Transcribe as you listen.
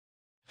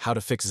How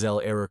to fix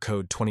Zelle error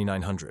code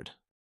 2900.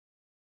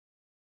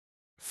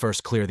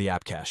 First, clear the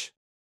app cache.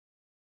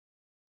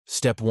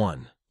 Step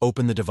 1.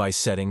 Open the device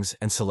settings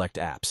and select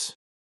Apps.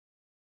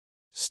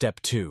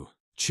 Step 2.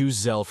 Choose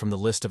Zelle from the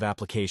list of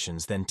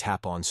applications, then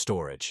tap on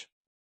Storage.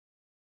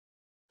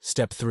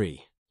 Step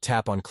 3.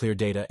 Tap on Clear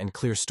Data and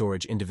clear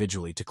storage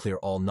individually to clear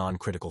all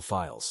non-critical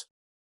files.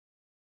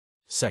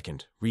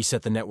 Second,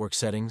 reset the network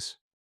settings.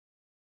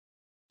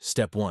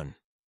 Step 1.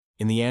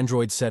 In the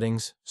Android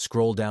settings,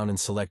 scroll down and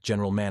select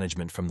General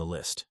Management from the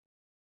list.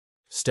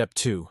 Step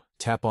 2.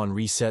 Tap on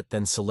Reset,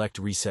 then select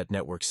Reset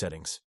Network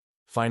Settings.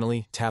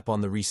 Finally, tap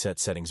on the Reset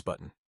Settings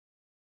button.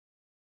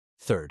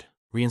 Third,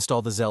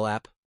 reinstall the Zelle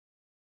app.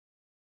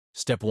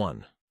 Step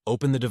 1.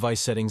 Open the device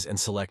settings and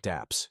select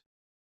Apps.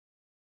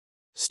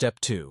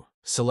 Step 2.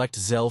 Select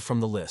Zelle from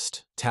the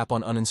list. Tap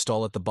on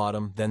Uninstall at the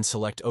bottom, then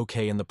select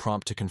OK in the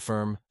prompt to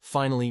confirm.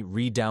 Finally,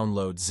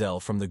 re-download Zelle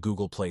from the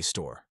Google Play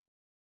Store.